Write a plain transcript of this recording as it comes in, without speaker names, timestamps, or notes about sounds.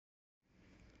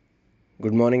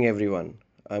Good morning, everyone.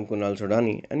 I'm Kunal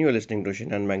Sodani, and you're listening to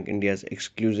Shinhan Bank India's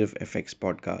exclusive FX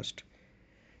podcast.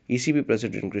 ECB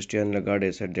President Christian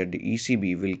Lagarde said that the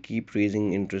ECB will keep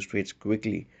raising interest rates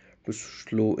quickly to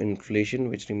slow inflation,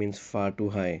 which remains far too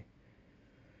high.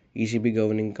 ECB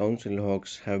Governing Council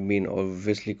hawks have been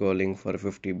obviously calling for a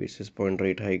 50 basis point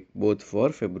rate hike both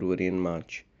for February and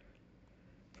March.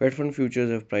 Fed fund futures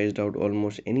have priced out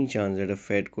almost any chance that a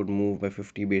Fed could move by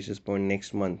 50 basis point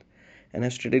next month and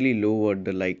have steadily lowered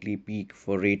the likely peak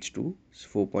for rates to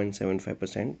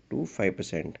 4.75% to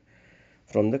 5%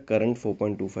 from the current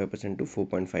 4.25% to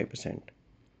 4.5%.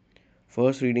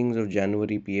 First readings of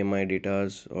January PMI data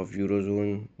of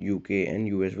Eurozone, UK, and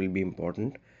US will be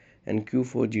important, and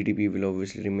Q4 GDP will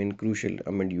obviously remain crucial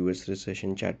amid US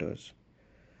recession chatters.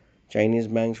 Chinese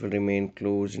banks will remain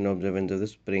closed in observance of the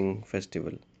Spring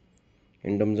Festival.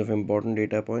 In terms of important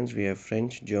data points, we have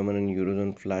French, German, and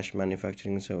Eurozone flash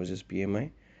manufacturing services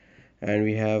PMI, and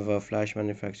we have flash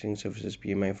manufacturing services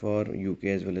PMI for UK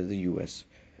as well as the US.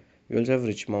 We also have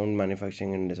Richmond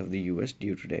manufacturing index of the US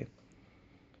due today.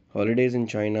 Holidays in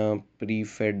China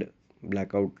pre-Fed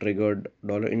blackout triggered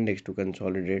dollar index to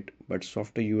consolidate, but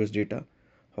softer US data,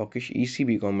 hawkish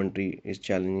ECB commentary is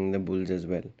challenging the bulls as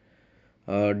well.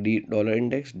 The dollar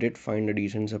index did find a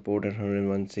decent support at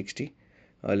 101.60.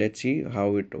 Let's see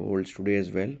how it holds today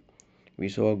as well. We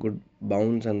saw a good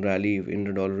bounce and rally in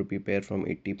the dollar rupee pair from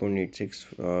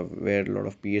 80.86, where a lot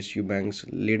of PSU banks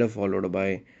later followed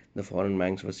by the foreign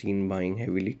banks were seen buying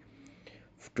heavily.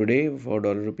 Today, for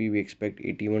dollar rupee, we expect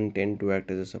 81.10 to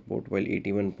act as a support, while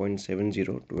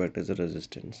 81.70 to act as a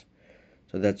resistance.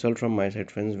 So that's all from my side,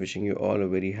 friends. Wishing you all a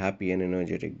very happy and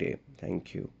energetic day.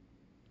 Thank you.